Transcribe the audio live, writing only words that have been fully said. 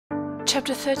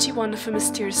Chapter 31 of A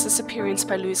Mysterious Disappearance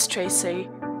by Louis Tracy.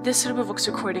 This audiobook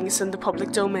recording is in the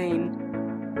public domain.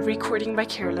 Recording by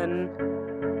Carolyn.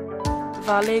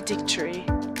 Valedictory.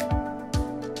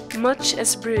 Much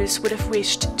as Bruce would have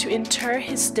wished to inter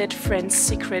his dead friend's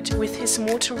secret with his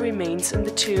mortal remains in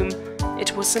the tomb,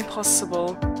 it was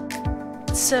impossible.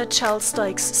 Sir Charles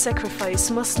Dyke's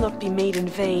sacrifice must not be made in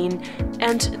vain,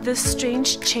 and the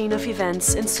strange chain of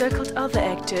events encircled other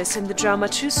actors in the drama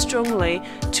too strongly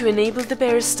to enable the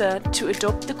barrister to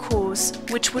adopt the course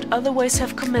which would otherwise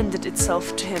have commended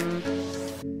itself to him.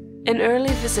 An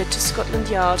early visit to Scotland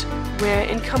Yard, where,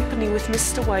 in company with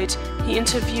Mr. White, he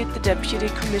interviewed the Deputy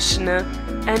Commissioner,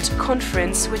 and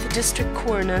conference with the District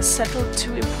Coroner settled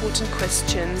two important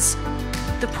questions.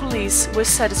 The police were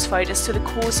satisfied as to the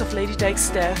cause of Lady Dyke's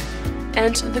death,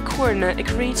 and the coroner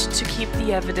agreed to keep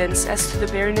the evidence as to the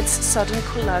baronet's sudden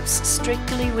collapse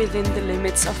strictly within the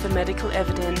limits of the medical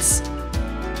evidence.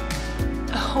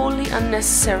 A wholly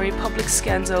unnecessary public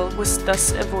scandal was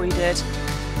thus avoided.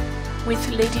 With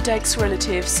Lady Dyke's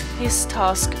relatives, his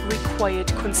task required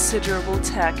considerable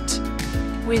tact.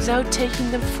 Without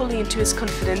taking them fully into his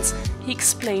confidence, he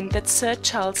explained that Sir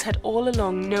Charles had all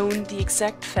along known the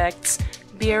exact facts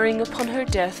bearing upon her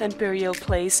death and burial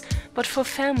place, but for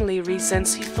family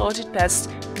reasons he thought it best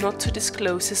not to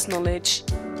disclose his knowledge.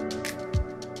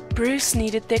 Bruce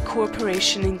needed their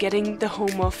cooperation in getting the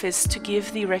Home Office to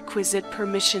give the requisite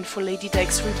permission for Lady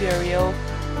Dyke's reburial.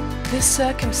 This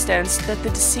circumstance that the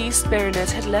deceased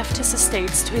baronet had left his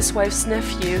estates to his wife's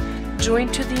nephew,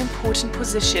 joined to the important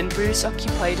position Bruce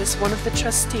occupied as one of the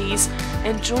trustees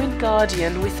and joint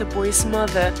guardian with the boy's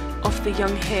mother of the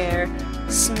young heir,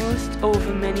 smoothed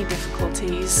over many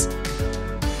difficulties.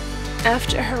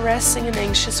 After a harassing and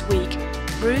anxious week,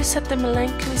 Bruce had the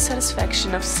melancholy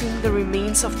satisfaction of seeing the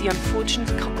remains of the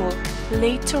unfortunate couple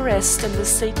laid to rest in the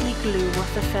stately gloom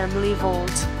of the family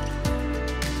vault.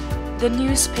 The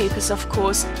newspapers, of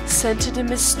course, scented a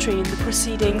mystery in the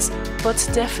proceedings, but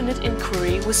definite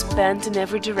inquiry was banned in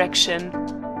every direction.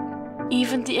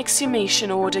 Even the exhumation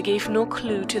order gave no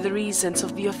clue to the reasons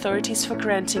of the authorities for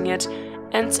granting it,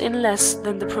 and in less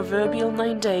than the proverbial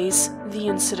 9 days, the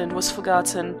incident was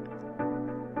forgotten.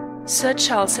 Sir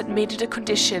Charles had made it a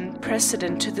condition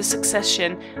precedent to the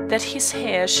succession that his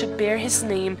heir should bear his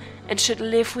name and should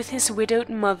live with his widowed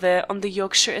mother on the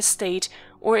Yorkshire estate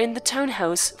or in the town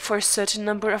house for a certain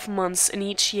number of months in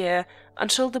each year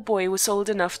until the boy was old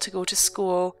enough to go to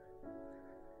school.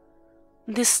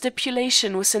 This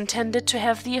stipulation was intended to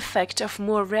have the effect of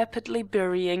more rapidly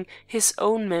burying his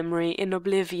own memory in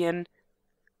oblivion.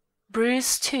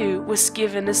 Bruce, too, was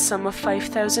given a sum of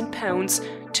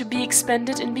 £5,000 to be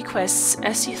expended in bequests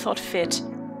as he thought fit.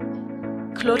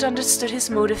 Claude understood his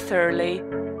motive thoroughly.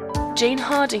 Jane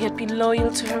Harding had been loyal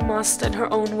to her master in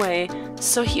her own way,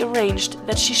 so he arranged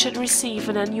that she should receive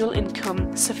an annual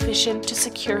income sufficient to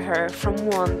secure her from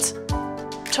want.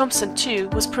 Thompson, too,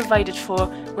 was provided for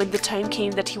when the time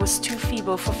came that he was too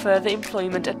feeble for further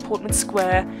employment at Portman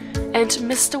Square, and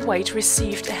Mr. White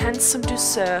received a handsome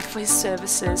douceur for his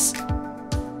services.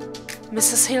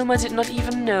 Mrs. Hilmer did not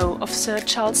even know of Sir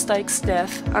Charles Dyke's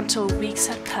death until weeks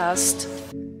had passed.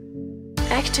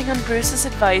 Acting on Bruce's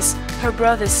advice, her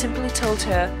brother simply told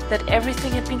her that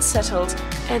everything had been settled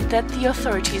and that the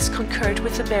authorities concurred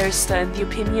with the barrister in the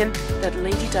opinion that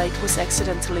Lady Dyke was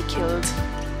accidentally killed.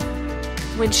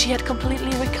 When she had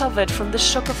completely recovered from the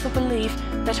shock of the belief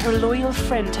that her loyal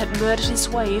friend had murdered his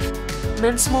wife,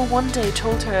 Mensmore one day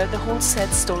told her the whole sad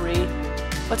story,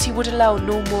 but he would allow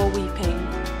no more weeping.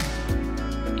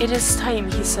 "It is time,"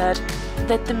 he said,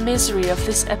 "that the misery of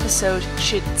this episode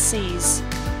should cease.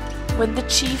 When the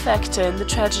chief actor in the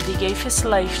tragedy gave his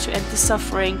life to end the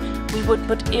suffering, we would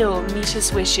but ill meet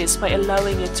his wishes by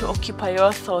allowing it to occupy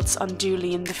our thoughts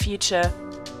unduly in the future."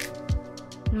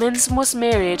 Mensmore's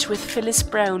marriage with Phyllis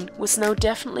Brown was now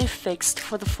definitely fixed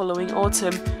for the following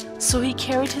autumn, so he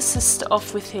carried his sister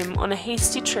off with him on a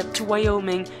hasty trip to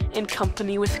Wyoming in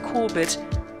company with Corbett,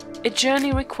 a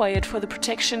journey required for the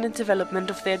protection and development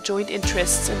of their joint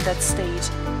interests in that state.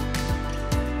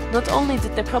 Not only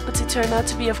did their property turn out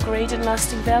to be of great and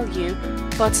lasting value,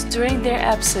 but during their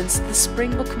absence the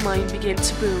Springbok mine began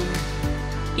to boom.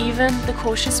 Even the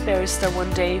cautious barrister one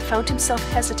day found himself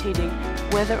hesitating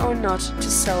whether or not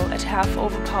to sell at half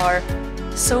over par,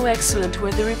 so excellent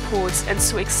were the reports and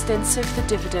so extensive the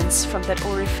dividends from that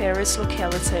auriferous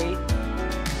locality.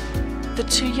 The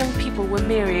two young people were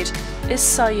married, a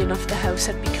scion of the house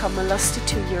had become a lusty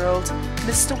 2-year-old,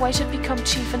 Mr. White had become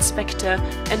chief inspector,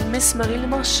 and Miss Marie Le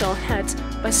Marchand had,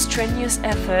 by strenuous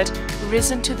effort,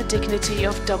 risen to the dignity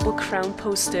of double-crown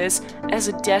posters as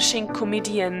a dashing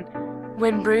comédienne,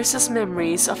 when Bruce's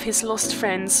memories of his lost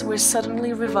friends were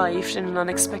suddenly revived in an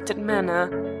unexpected manner.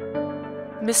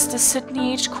 Mr.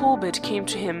 Sidney H. Corbett came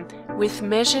to him with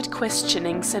measured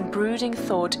questionings and brooding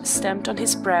thought stamped on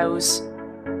his brows.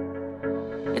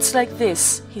 "It's like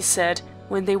this," he said,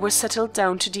 when they were settled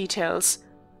down to details.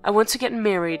 "I want to get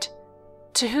married."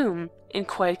 "To whom?"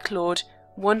 inquired Claude,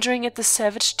 wondering at the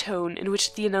savage tone in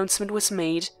which the announcement was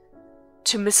made.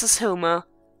 "To Mrs. Hillmer."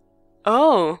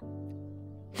 "Oh!"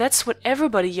 "That's what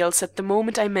everybody yells at the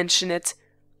moment I mention it.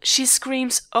 She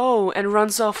screams 'Oh!' and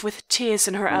runs off with tears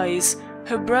in her eyes.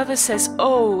 Her brother says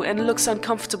 'Oh!' and looks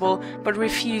uncomfortable, but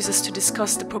refuses to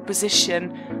discuss the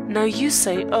proposition. Now you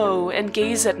say 'Oh!' and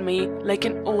gaze at me like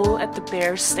an awl at the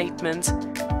bare statement.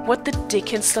 What the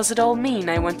dickens does it all mean,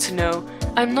 I want to know?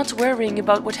 I'm not worrying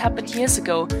about what happened years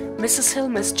ago. Mrs.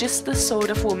 Hillmer's just the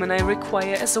sort of woman I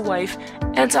require as a wife,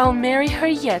 and I'll marry her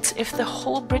yet if the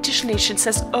whole British nation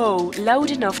says 'Oh!'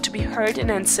 loud enough to be heard and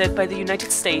answered by the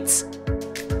United States."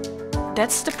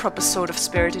 "That's the proper sort of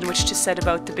spirit in which to set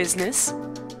about the business."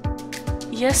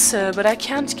 "Yes, sir, but I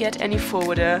can't get any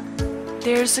forwarder.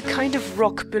 There's a kind of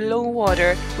rock below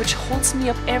water which holds me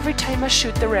up every time I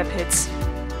shoot the rapids.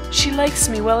 She likes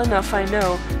me well enough, I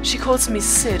know. She calls me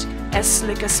Sid, as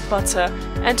slick as butter,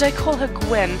 and I call her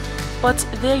Gwen. But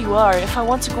there you are, if I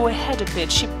want to go ahead a bit,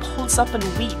 she pulls up and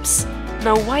weeps.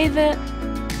 Now why the—"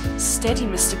 "Steady,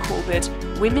 Mr. Corbett.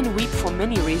 Women weep for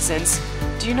many reasons.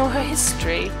 Do you know her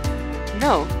history?"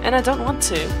 "No, and I don't want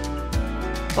to."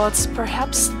 "But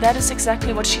perhaps that is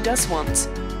exactly what she does want.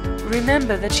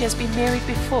 Remember that she has been married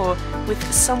before,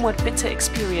 with somewhat bitter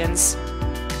experience.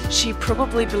 She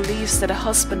probably believes that a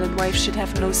husband and wife should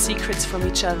have no secrets from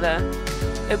each other.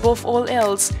 Above all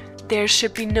else, there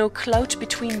should be no cloud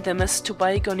between them as to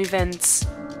bygone events.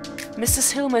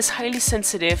 Mrs. Hillmer is highly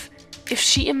sensitive. If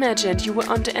she imagined you were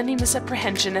under any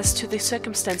misapprehension as to the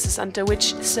circumstances under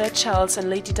which Sir Charles and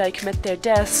Lady Dyke met their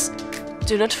deaths,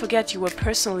 do not forget you were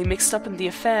personally mixed up in the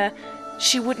affair,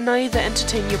 she would neither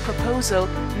entertain your proposal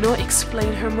nor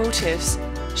explain her motives.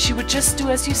 She would just do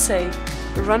as you say,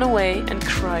 run away and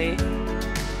cry."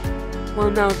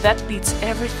 "Well, now that beats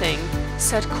everything,"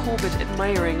 said Corbett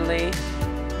admiringly.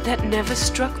 "That never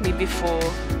struck me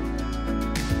before."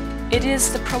 "It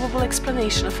is the probable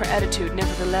explanation of her attitude,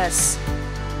 nevertheless."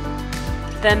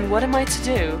 "Then what am I to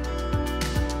do?"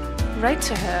 "Write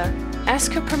to her.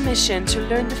 Ask her permission to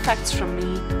learn the facts from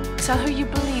me. Tell her you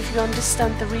believe you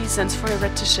understand the reasons for her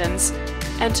reticence,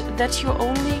 and that your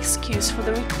only excuse for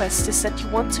the request is that you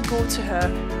want to go to her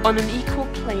on an equal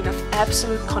plane of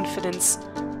absolute confidence.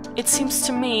 It seems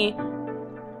to me—"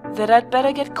 "That I'd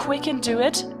better get quick and do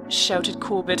it?" shouted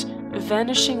Corbett,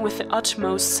 vanishing with the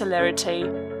utmost celerity.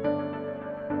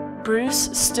 Bruce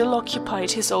still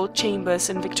occupied his old chambers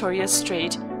in Victoria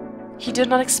Street. He did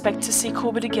not expect to see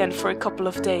Corbett again for a couple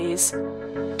of days.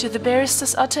 To the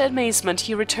barrister's utter amazement,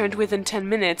 he returned within 10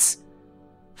 minutes.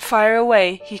 "Fire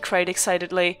away," he cried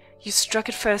excitedly. "You struck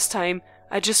it first time.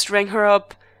 I just rang her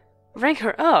up." "Rang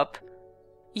her up?"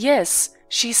 "Yes.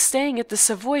 She's staying at the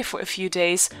Savoy for a few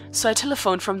days, so I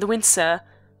telephoned from the Windsor.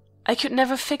 I could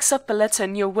never fix up a letter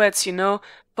in your words, you know,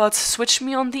 but switch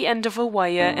me on the end of a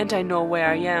wire and I know where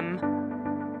I am."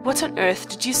 "What on earth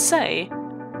did you say?"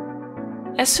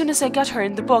 "As soon as I got her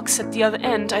in the box at the other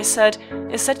end, I said,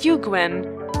 'Is that you, Gwen?'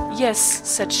 'Yes,'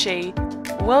 said she.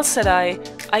 'Well,' said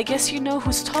I guess you know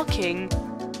who's talking.'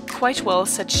 'Quite well,'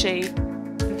 said she.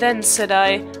 'Then,' said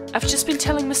I, 'I've just been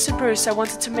telling Mr. Bruce I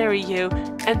wanted to marry you,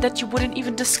 and that you wouldn't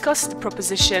even discuss the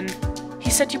proposition.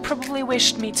 He said you probably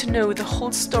wished me to know the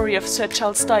whole story of Sir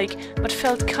Charles Dyke, but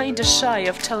felt kinda shy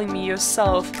of telling me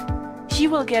yourself. He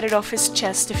will get it off his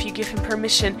chest if you give him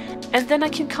permission, and then I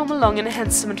can come along in a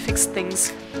hansom and fix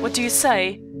things. What do you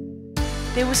say?'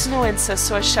 There was no answer,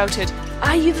 so I shouted,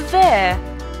 'Are you there?'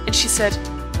 And she said,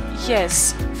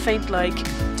 'Yes,' faint-like.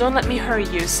 'Don't let me hurry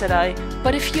you,' said I,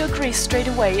 'but if you agree straight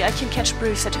away I can catch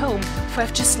Bruce at home, for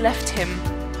I've just left him.'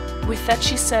 With that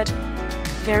she said,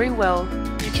 'Very well,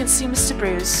 you can see Mr.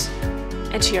 Bruce.'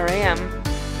 And here I am."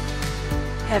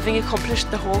 "Having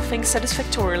accomplished the whole thing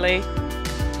satisfactorily."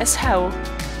 "As how?"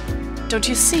 "Don't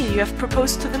you see you have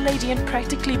proposed to the lady and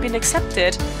practically been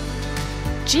accepted?"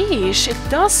 "Geesh, it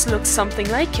does look something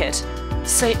like it.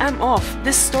 Say, I'm off.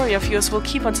 This story of yours will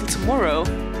keep until tomorrow."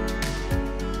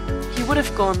 He would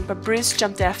have gone, but Bruce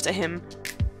jumped after him.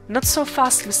 "Not so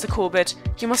fast, Mr. Corbett.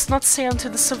 You must not sail into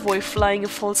the Savoy flying a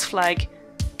false flag.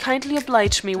 Kindly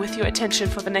oblige me with your attention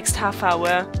for the next half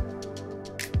hour."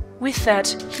 With that,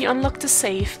 he unlocked the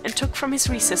safe and took from his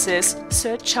recesses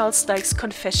Sir Charles Dyke's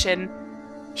confession.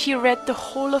 He read the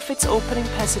whole of its opening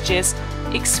passages,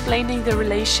 explaining the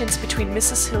relations between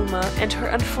Mrs. Hillmer and her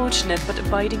unfortunate but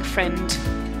abiding friend.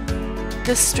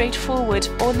 The straightforward,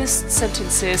 honest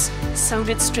sentences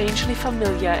sounded strangely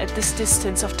familiar at this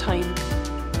distance of time.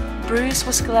 Bruce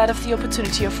was glad of the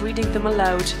opportunity of reading them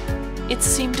aloud. It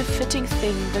seemed a fitting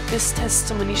thing that this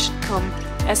testimony should come,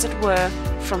 as it were,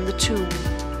 from the tomb.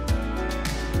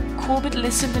 Corbett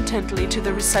listened intently to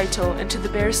the recital and to the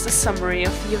barrister's summary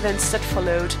of the events that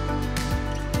followed.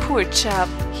 "Poor chap,"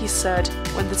 he said,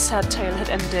 when the sad tale had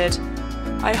ended.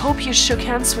 "I hope you shook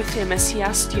hands with him as he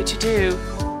asked you to do."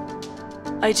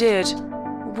 "I did.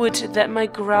 Would that my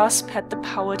grasp had the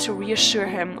power to reassure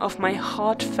him of my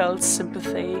heartfelt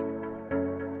sympathy."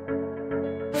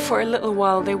 For a little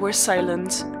while they were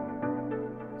silent.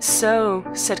 "So,"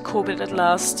 said Corbett at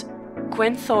last,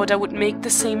 "Gwen thought I would make the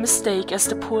same mistake as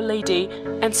the poor lady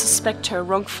and suspect her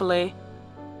wrongfully."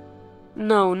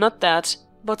 "No, not that.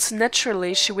 But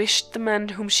naturally she wished the man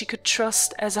whom she could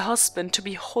trust as a husband to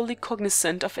be wholly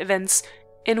cognizant of events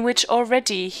in which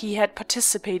already he had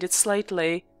participated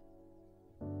slightly."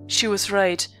 "She was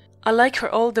right. I like her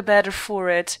all the better for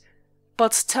it.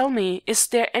 But tell me, is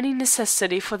there any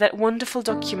necessity for that wonderful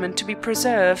document to be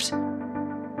preserved?"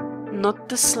 "Not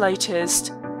the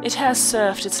slightest. It has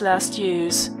served its last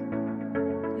use."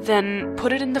 "Then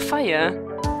put it in the fire."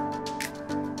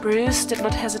 Bruce did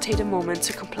not hesitate a moment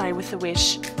to comply with the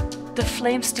wish. The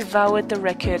flames devoured the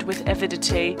record with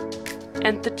avidity,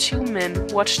 and the two men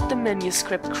watched the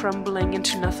manuscript crumbling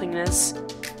into nothingness.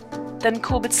 Then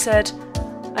Corbett said,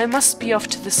 "I must be off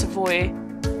to the Savoy."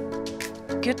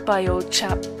 "Goodbye, old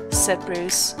chap," said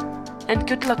Bruce. "And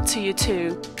good luck to you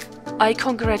too. I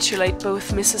congratulate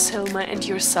both Mrs. Hillmer and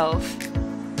yourself."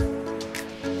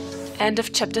 End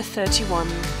of chapter 31.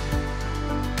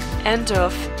 End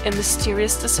of A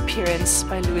Mysterious Disappearance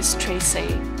by Louis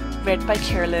Tracy. Read by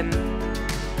Carolyn.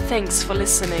 Thanks for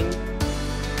listening.